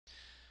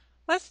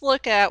Let's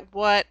look at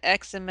what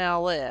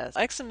XML is.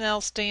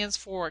 XML stands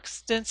for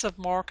Extensive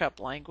Markup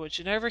Language,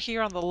 and over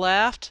here on the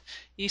left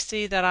you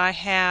see that I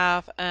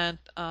have an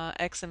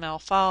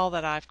XML file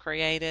that I've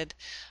created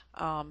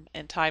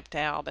and typed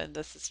out, and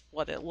this is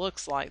what it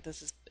looks like.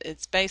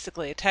 It's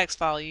basically a text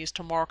file used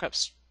to mark up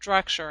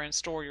structure and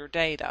store your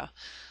data.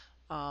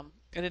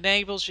 It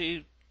enables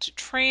you to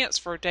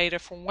transfer data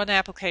from one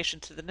application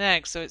to the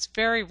next, so it's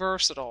very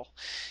versatile.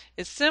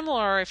 It's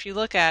similar, if you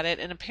look at it,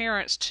 in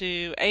appearance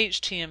to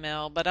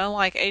HTML, but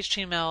unlike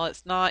HTML,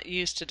 it's not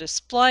used to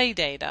display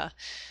data.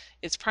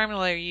 It's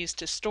primarily used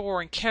to store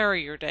and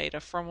carry your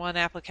data from one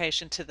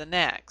application to the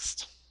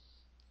next.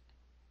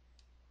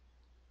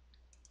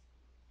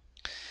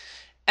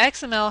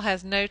 XML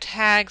has no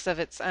tags of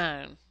its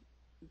own.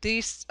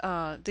 These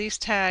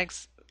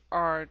tags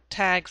are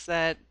tags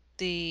that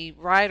the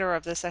writer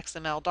of this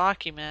XML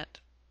document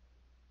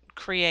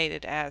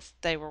created as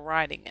they were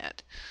writing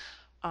it.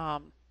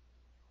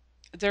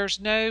 There's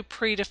no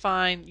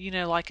predefined,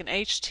 like in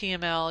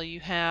HTML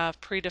you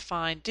have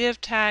predefined div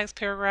tags,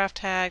 paragraph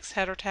tags,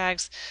 header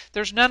tags.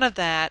 There's none of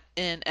that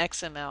in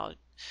XML.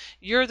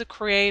 You're the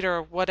creator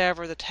of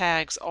whatever the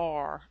tags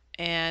are,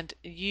 and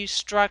you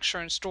structure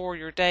and store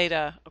your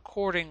data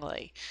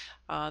accordingly.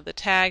 The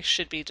tags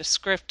should be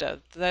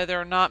descriptive. Though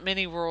there are not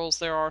many rules,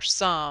 there are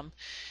some.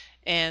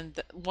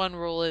 And one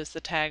rule is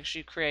the tags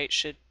you create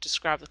should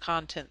describe the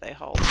content they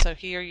hold. So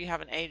here you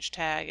have an age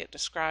tag. It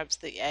describes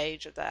the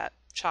age of that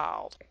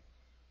child.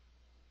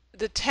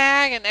 The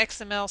tag and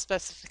XML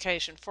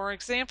specification. For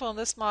example, in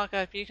this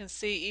mockup you can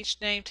see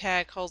each name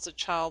tag holds a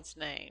child's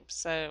name.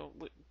 So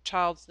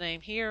child's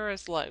name here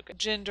is Logan.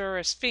 Gender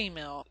is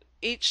female.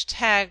 Each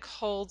tag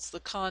holds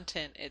the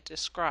content it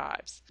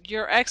describes.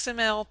 Your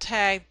XML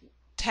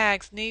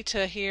tags need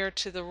to adhere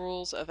to the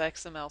rules of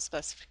XML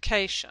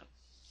specification.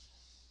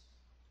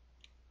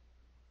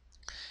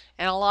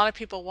 And a lot of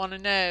people want to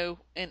know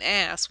and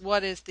ask,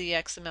 what is the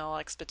XML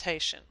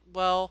expectation?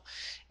 Well,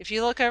 if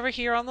you look over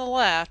here on the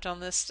left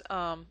on this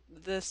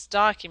this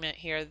document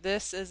here,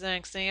 this is an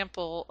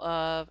example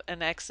of an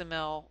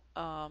XML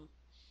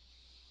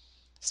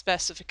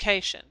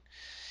specification.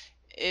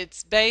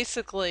 It's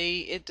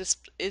basically it's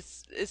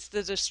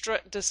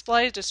the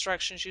display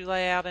instructions you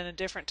lay out in a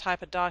different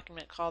type of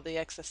document called the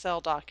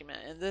XSL document,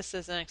 and this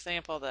is an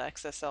example of the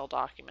XSL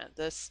document.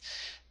 This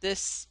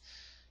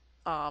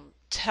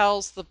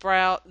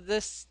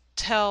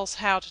tells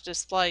how to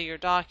display your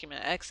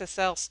document.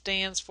 XSL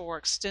stands for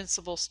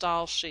Extensible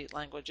Style Sheet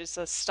Language. It's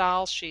a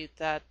style sheet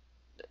that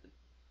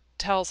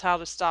tells how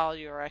to style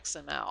your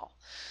XML.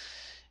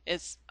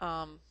 It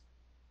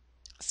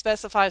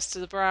specifies to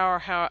the browser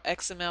how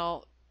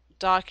XML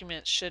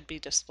documents should be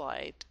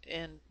displayed,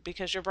 and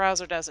because your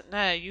browser doesn't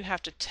know, you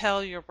have to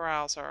tell your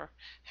browser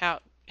how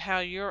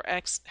your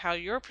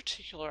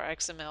particular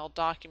XML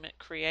document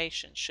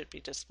creation should be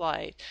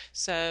displayed.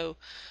 So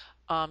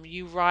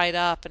you write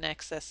up an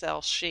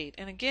XSL sheet,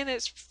 and again,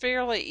 it's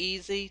fairly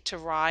easy to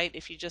write.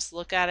 If you just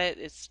look at it,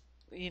 it's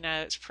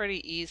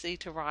pretty easy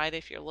to write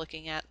if you're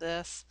looking at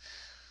this.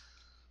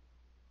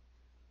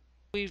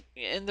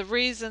 And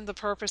the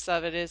purpose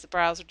of it is the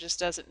browser just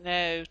doesn't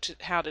know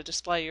how to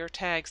display your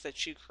tags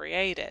that you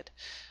created.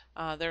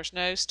 There's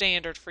no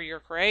standard for your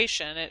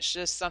creation. It's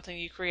just something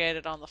you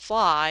created on the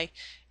fly,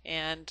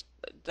 and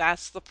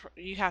that's the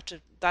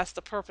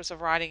purpose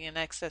of writing an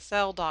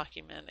XSL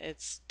document.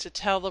 It's to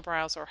tell the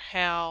browser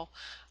how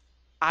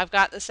I've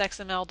got this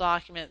XML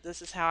document.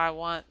 This is how I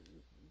want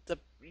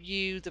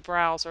the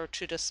browser,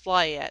 to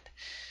display it,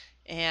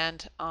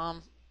 and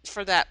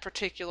for that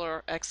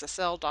particular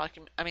XML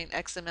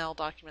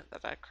document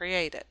that I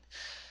created.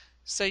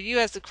 So you,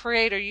 as the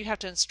creator, you have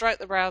to instruct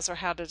the browser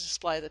how to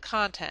display the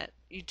content.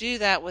 You do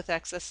that with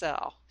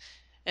XSL.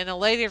 In a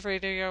later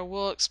video,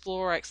 we'll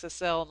explore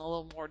XSL in a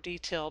little more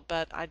detail,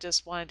 but I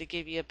just wanted to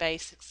give you the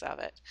basics of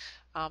it.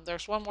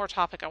 There's one more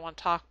topic I want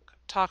to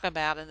talk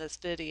about in this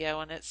video,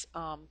 and it's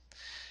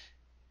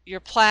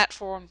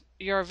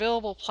your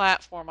available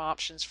platform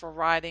options for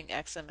writing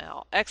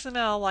XML.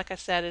 XML, like I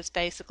said, is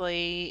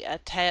basically a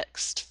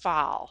text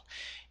file,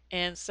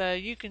 and so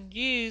you can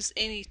use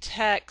any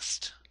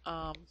text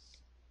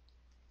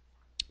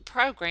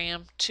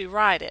program to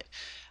write it.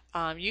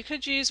 You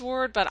could use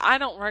Word, but I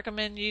don't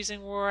recommend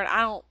using Word.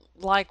 I don't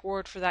like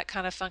Word for that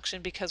kind of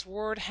function, because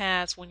Word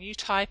has, when you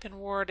type in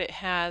Word, it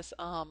has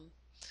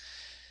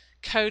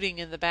coding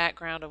in the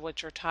background of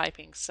what you're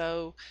typing.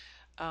 So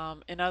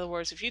in other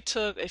words, if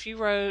you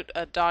wrote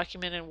a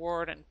document in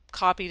Word and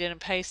copied it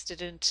and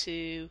pasted it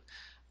into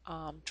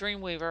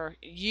Dreamweaver,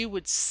 you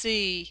would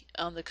see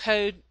on the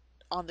code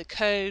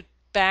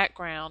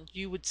background,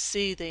 you would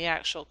see the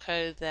actual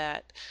code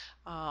that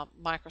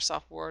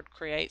Microsoft Word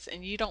creates,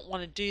 and you don't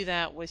want to do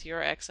that with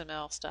your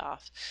XML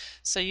stuff.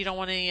 So you don't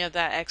want any of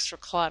that extra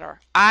clutter.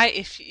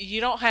 If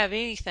you don't have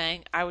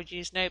anything, I would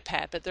use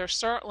Notepad, but there's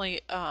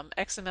certainly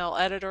XML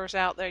editors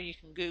out there. You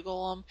can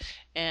Google them,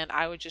 and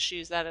I would just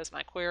use that as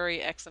my query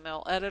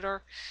XML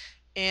editor.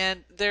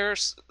 And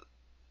there's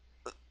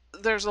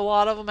a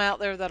lot of them out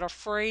there that are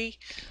free.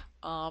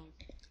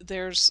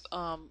 There's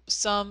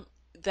some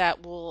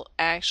that will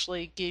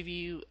actually give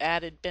you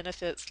added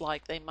benefits,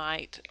 like they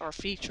might, or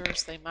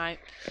features they might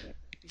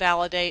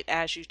validate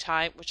as you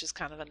type, which is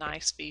kind of a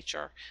nice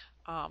feature.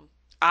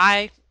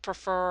 I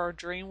prefer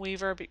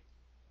Dreamweaver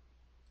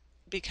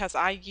because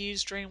I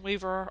use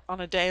Dreamweaver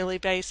on a daily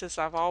basis.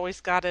 I've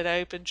always got it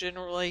open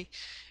generally,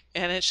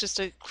 and it's just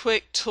a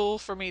quick tool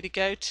for me to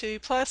go to.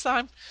 Plus,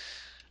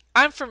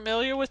 I'm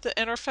familiar with the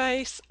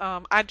interface.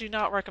 I do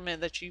not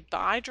recommend that you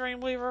buy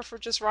Dreamweaver for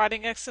just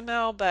writing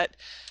XML, but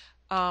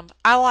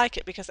I like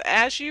it because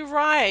as you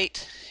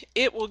write,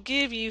 it will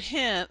give you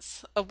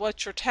hints of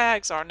what your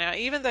tags are. Now,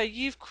 even though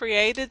you've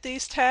created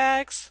these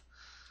tags,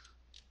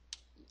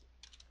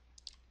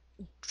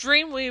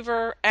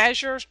 Dreamweaver,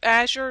 as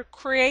you're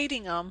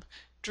creating them,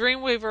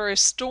 Dreamweaver is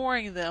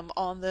storing them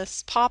on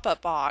this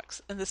pop-up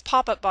box, and this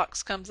pop-up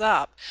box comes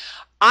up.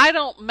 I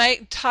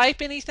don't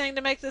type anything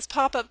to make this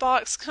pop-up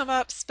box come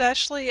up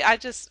specially. I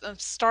just am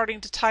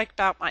starting to type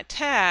about my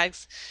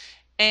tags,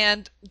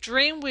 and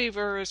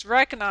Dreamweaver is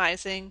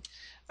recognizing,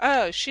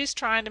 oh, she's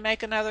trying to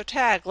make another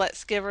tag.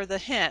 Let's give her the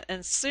hint. And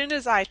as soon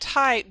as I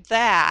type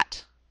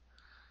that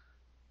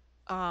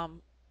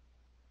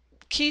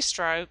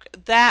keystroke,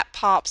 that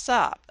pops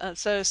up. And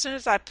so as soon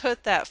as I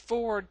put that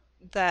forward,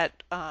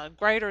 that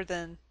greater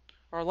than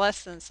or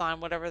less than sign,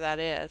 whatever that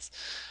is,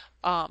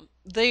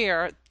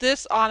 there,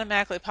 this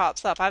automatically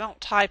pops up. I don't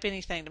type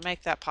anything to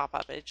make that pop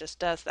up. It just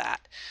does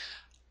that.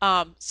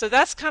 So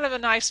that's kind of a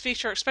nice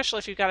feature, especially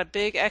if you've got a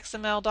big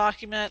XML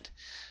document.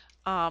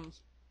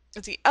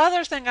 The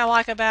other thing I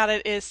like about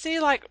it is, see,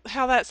 like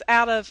how that's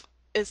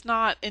is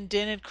not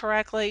indented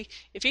correctly.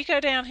 If you go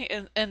down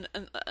here, and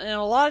a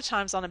lot of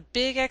times on a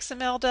big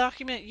XML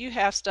document, you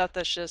have stuff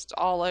that's just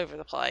all over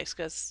the place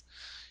because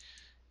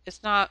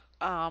it's not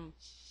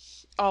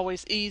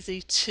always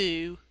easy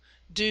to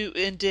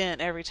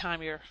indent every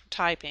time you're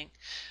typing.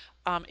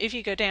 If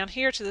you go down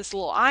here to this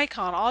little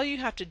icon, all you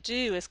have to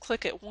do is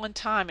click it one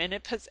time, and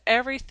it puts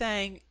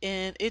everything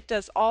in. It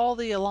does all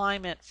the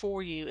alignment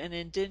for you and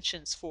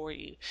indentions for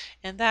you,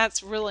 and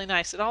that's really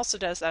nice. It also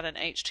does that in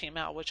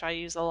HTML, which I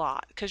use a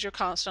lot because you're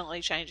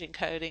constantly changing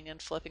coding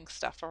and flipping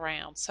stuff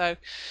around. So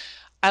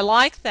I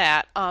like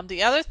that.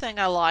 The other thing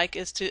I like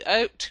is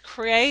to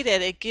create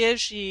it. It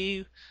gives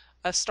you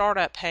a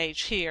startup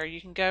page here.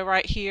 You can go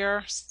right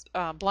here,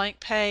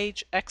 blank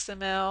page,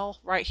 XML,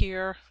 right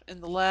here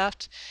in the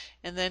left,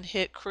 and then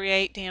hit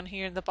create down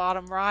here in the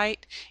bottom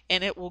right,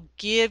 and it will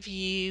give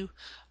you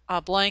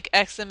a blank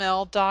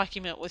XML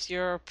document with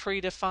your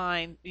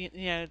predefined,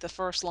 the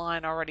first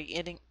line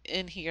already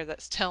in here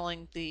that's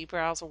telling the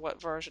browser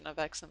what version of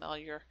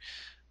XML you're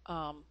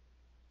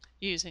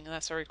using, and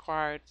that's a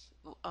required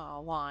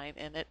line,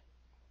 and it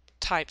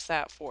types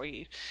that for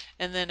you.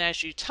 And then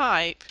as you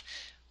type,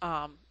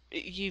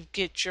 you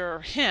get your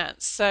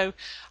hints. So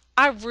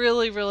I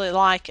really, really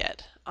like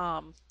it.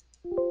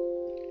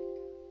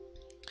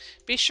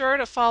 Be sure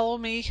to follow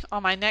me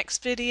on my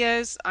next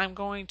videos. I'm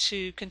going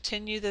to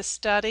continue this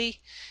study,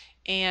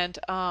 and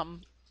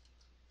I'm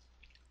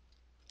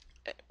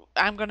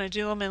going to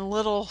do them in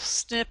little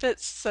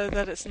snippets so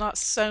that it's not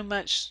so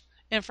much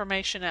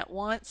information at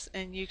once,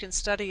 and you can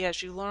study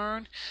as you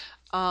learn.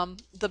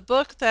 The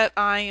book that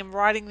I am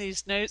writing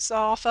these notes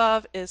off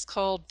of is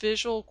called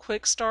Visual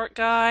Quickstart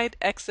Guide,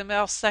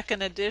 XML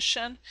Second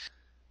Edition.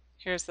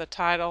 Here's the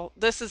title.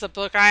 This is a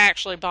book. I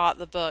actually bought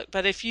the book,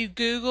 but if you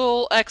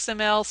Google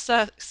XML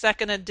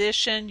Second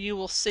Edition, you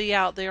will see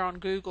out there on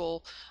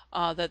Google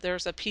that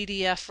there's a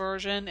PDF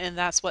version, and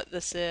that's what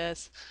this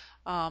is.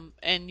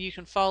 And you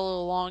can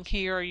follow along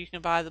here, or you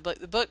can buy the book.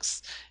 The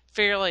book's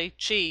fairly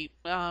cheap.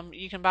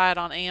 You can buy it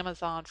on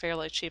Amazon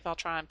fairly cheap. I'll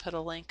try and put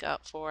a link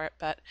up for it,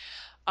 but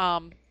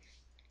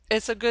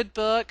it's a good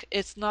book.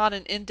 It's not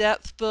an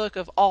in-depth book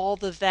of all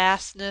the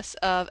vastness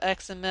of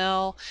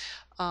XML,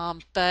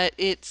 but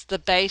it's the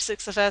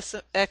basics of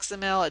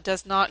XML. It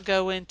does not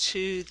go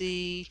into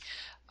the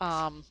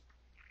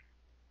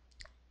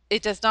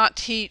it does not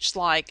teach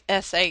like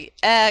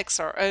SAX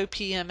or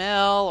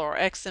OPML or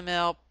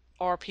XML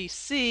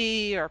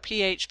RPC or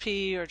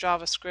PHP or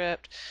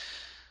JavaScript,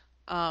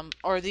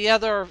 or the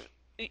other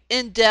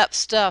in-depth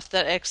stuff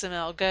that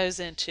XML goes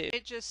into.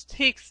 It just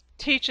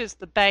teaches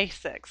the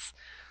basics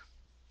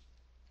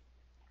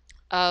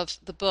of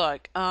the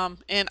book.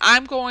 And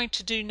I'm going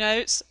to do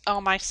notes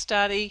on my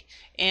study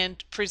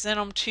and present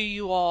them to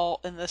you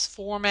all in this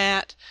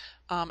format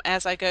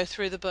as I go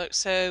through the book.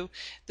 So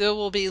there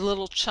will be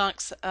little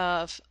chunks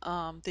of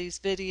these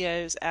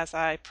videos as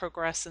I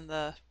progress in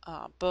the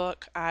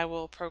book. I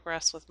will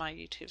progress with my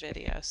YouTube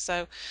videos.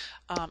 So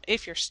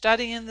if you're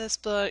studying this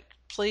book,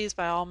 please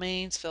by all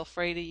means feel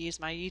free to use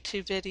my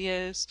YouTube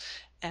videos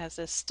as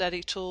a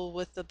study tool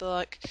with the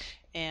book,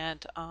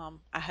 and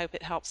I hope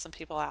it helps some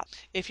people out.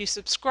 If you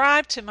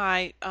subscribe to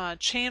my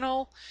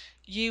channel,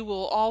 you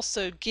will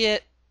also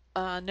get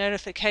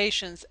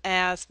notifications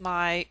as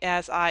I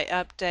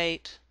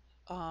update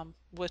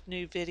with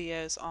new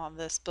videos on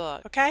this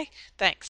book. Okay, thanks.